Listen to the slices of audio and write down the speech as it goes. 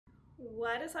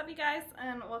What is up, you guys,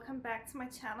 and welcome back to my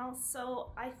channel.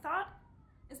 So I thought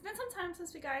it's been some time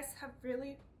since we guys have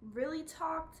really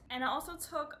talked, and I also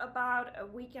took about a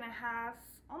week and a half,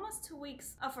 almost 2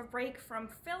 weeks of a break from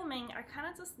filming. I kind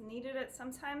of just needed it.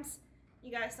 Sometimes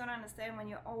you guys don't understand when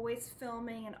you're always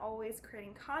filming and always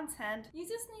creating content. You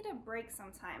just need a break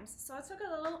sometimes. So I took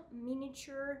a little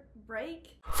miniature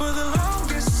break. For the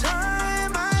longest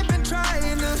time I've been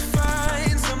trying to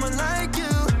find someone like you,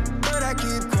 but I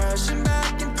keep crashing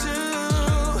back into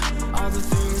all the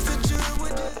things that you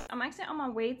would do. I'm actually on my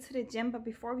way to the gym, but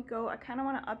before we go, I kind of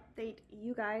want to update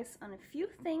you guys on a few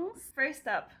things. First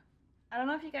up, I don't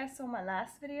know if you guys saw my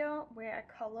last video where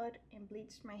I colored and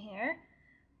bleached my hair,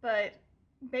 but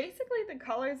basically the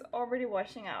color is already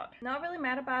washing out. Not really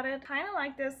mad about it. Kind of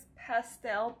like this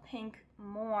pastel pink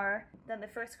more than the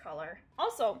first color.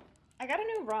 Also, I got a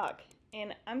new rug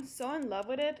and I'm so in love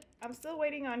with it. I'm still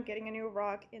waiting on getting a new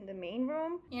rug in the main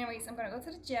room. Anyways, I'm gonna go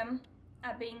to the gym.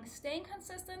 I've been staying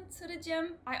consistent to the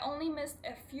gym. I only missed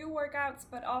a few workouts,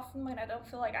 but often when I don't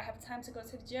feel like I have time to go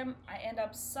to the gym, I end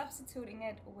up substituting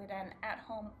it with an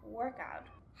at-home workout.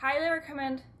 Highly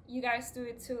recommend you guys do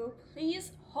it too.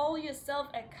 Please hold yourself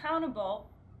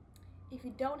accountable. If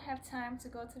you don't have time to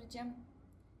go to the gym,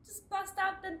 just bust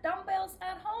out the dumbbells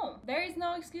at home. There is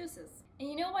no excuses. And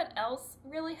you know what else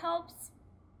really helps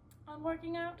on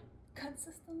working out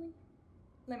consistently?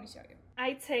 Let me show you.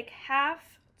 I take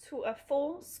half to a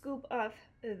full scoop of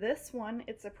this one.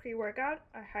 It's a pre-workout.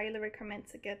 I highly recommend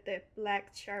to get the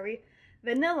black cherry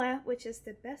vanilla, which is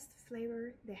the best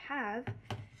flavor they have.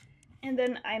 And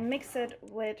then I mix it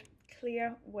with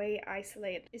clear whey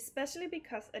isolate, especially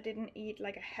because I didn't eat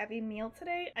like a heavy meal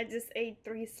today. I just ate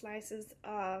 3 slices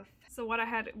of, so what I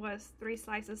had was 3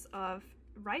 slices of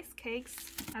rice cakes.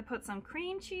 I put some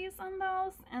cream cheese on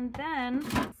those and then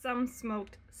some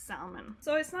smoked salmon.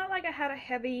 So it's not like I had a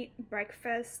heavy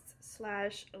breakfast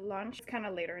slash lunch. It's kind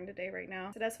of later in the day right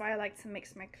now, so that's why I like to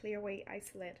mix my clear whey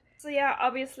isolate. So yeah,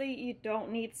 obviously you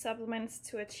don't need supplements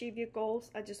to achieve your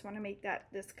goals. I just want to make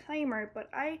that disclaimer, but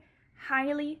I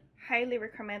highly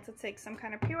recommend to take some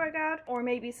kind of pre-workout or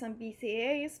maybe some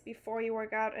BCAAs before you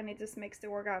work out, and it just makes the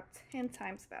workout 10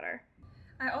 times better.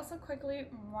 I also quickly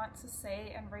want to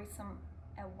say and raise some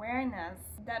awareness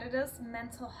that it is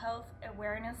Mental Health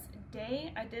Awareness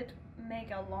Day. I did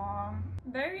make a long,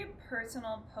 very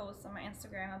personal post on my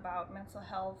Instagram about mental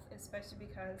health, especially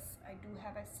because I do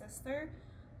have a sister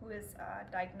who is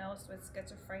diagnosed with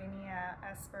schizophrenia,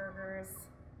 Asperger's,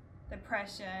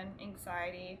 depression,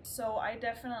 anxiety. So I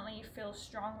definitely feel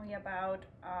strongly about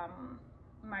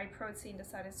MyProtein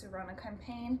decided to run a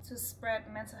campaign to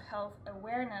spread mental health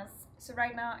awareness. So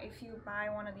right now, if you buy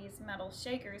one of these metal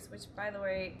shakers, which by the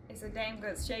way is a damn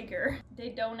good shaker, they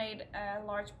donate a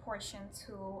large portion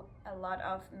to a lot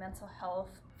of mental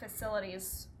health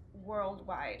facilities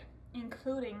worldwide,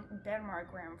 including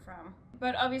Denmark, where I'm from.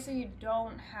 But obviously you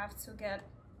don't have to get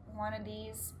one of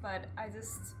these, but I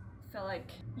just feel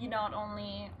like you not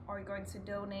only are going to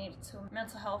donate to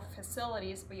mental health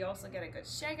facilities, but you also get a good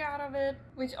shake out of it,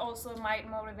 which also might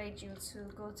motivate you to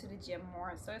go to the gym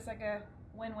more. So it's like a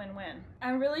win-win-win.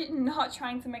 I'm really not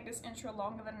trying to make this intro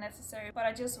longer than necessary, but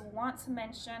I just want to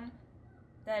mention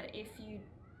that if you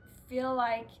feel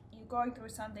like you're going through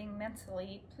something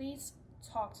mentally, please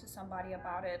talk to somebody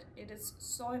about it. It is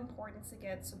so important to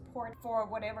get support for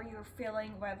whatever you're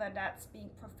feeling, whether that's being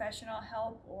professional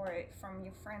help or from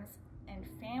your friends and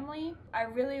family. I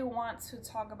really want to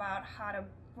talk about how to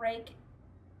break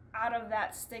out of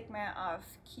that stigma of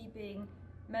keeping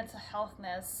mental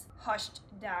healthness hushed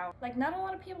down. Like, not a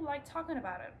lot of people like talking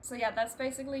about it. So yeah, that's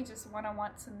basically just what I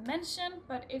want to mention.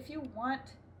 But if you want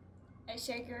a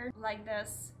shaker like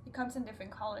this, it comes in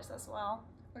different colors as well.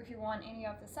 Or if you want any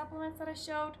of the supplements that I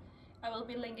showed, I will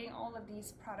be linking all of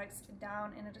these products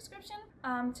down in the description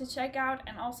to check out.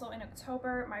 And also in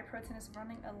October, MyProtein is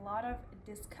running a lot of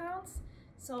discounts.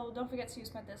 So don't forget to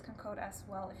use my discount code as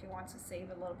well if you want to save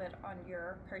a little bit on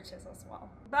your purchase as well.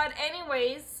 But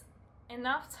anyways,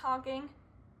 enough talking.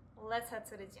 Let's head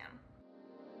to the gym.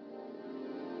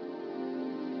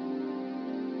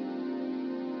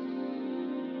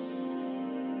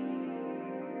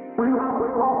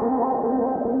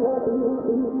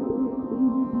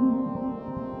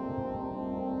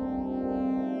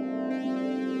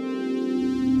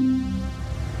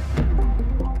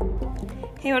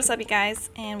 Hey, what's up you guys,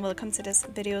 and welcome to this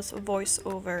video's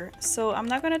voiceover. So I'm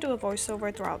not gonna do a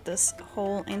voiceover throughout this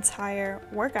whole entire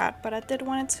workout, but I did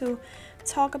want to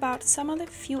talk about some of the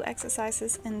few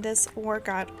exercises in this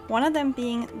workout. One of them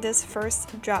being this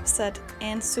first drop set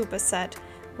and superset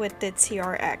with the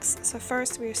TRX. So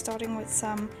first we're starting with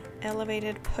some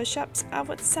elevated push-ups, I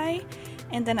would say,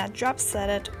 and then I drop set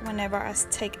it whenever I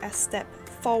take a step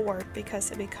forward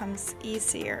because it becomes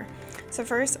easier. So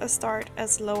first I start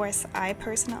as low as I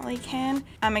personally can.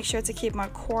 I make sure to keep my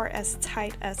core as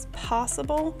tight as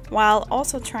possible while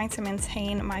also trying to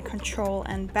maintain my control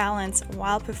and balance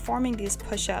while performing these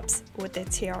push-ups with the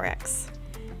TRX.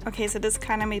 Okay, so this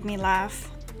kind of made me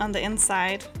laugh on the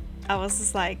inside. I was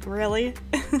just like, really?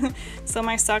 So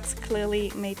my socks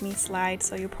clearly made me slide,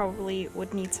 so you probably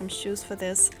would need some shoes for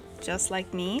this, just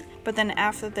like me. But then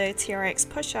after the TRX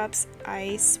push-ups,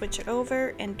 I switch it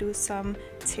over and do some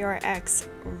TRX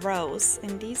rows,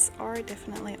 and these are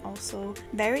definitely also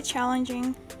very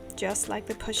challenging, just like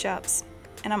the push-ups.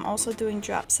 And I'm also doing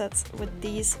drop sets with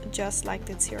these, just like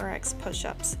the TRX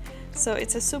push-ups. So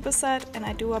it's a superset, and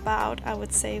I do about, I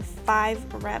would say,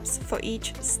 5 reps for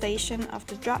each station of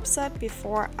the drop set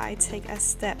before I take a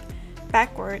step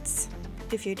backwards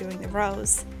if you're doing the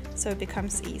rows, so it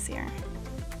becomes easier.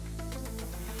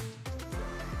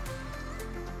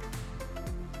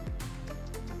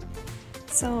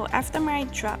 So after my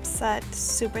drop set,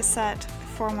 superset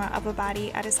for my upper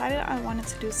body, I decided I wanted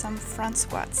to do some front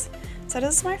squats. So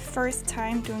this is my first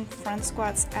time doing front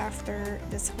squats after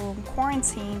this whole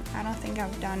quarantine. I don't think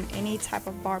I've done any type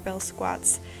of barbell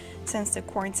squats since the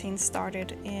quarantine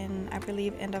started in, I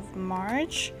believe, end of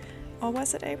March, or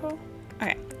was it April?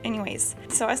 Okay, anyways,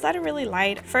 so I started really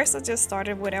light. First I just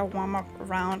started with a warm-up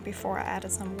round before I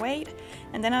added some weight,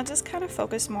 and then I just kind of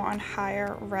focused more on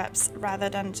higher reps rather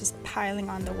than just piling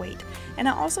on the weight. And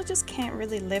I also just can't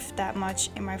really lift that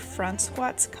much in my front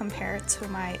squats compared to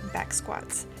my back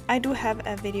squats. I do have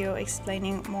a video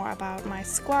explaining more about my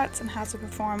squats and how to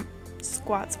perform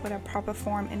squats with a proper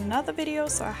form in another video,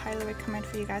 so I highly recommend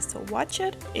for you guys to watch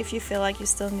it if you feel like you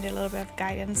still need a little bit of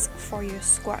guidance for your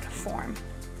squat form.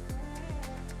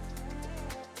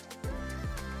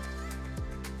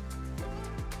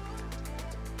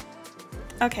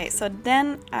 Okay, so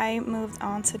then I moved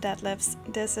on to deadlifts.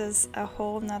 This is a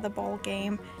whole nother ball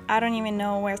game. I don't even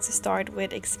know where to start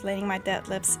with explaining my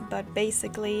deadlifts, but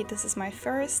basically this is my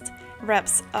first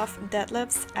reps of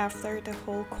deadlifts after the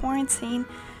whole quarantine.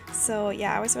 So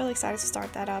yeah, I was really excited to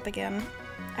start that up again.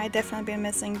 I definitely been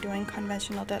missing doing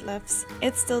conventional deadlifts.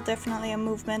 It's still definitely a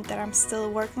movement that I'm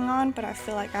still working on, but I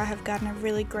feel like I have gotten a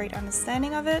really great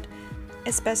understanding of it,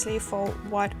 especially for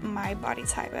what my body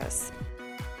type is.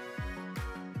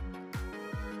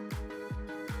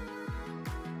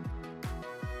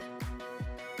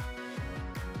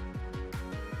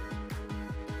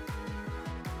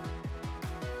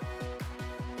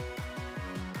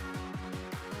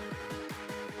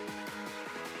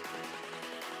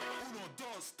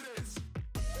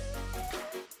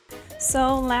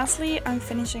 So lastly, I'm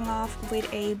finishing off with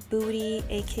a booty,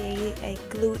 aka a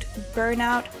glute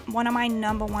burnout. One of my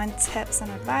 #1 tips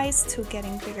and advice to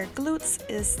getting bigger glutes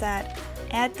is that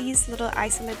add these little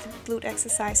isolated glute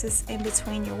exercises in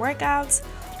between your workouts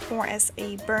or as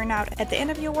a burnout at the end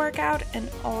of your workout. And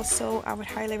also I would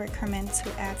highly recommend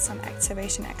to add some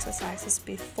activation exercises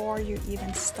before you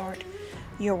even start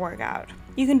your workout.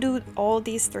 You can do all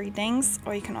these 3 things,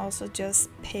 or you can also just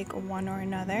pick one or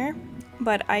another.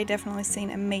 But I definitely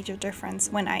seen a major difference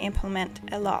when I implement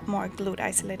a lot more glute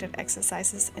isolated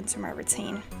exercises into my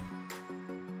routine.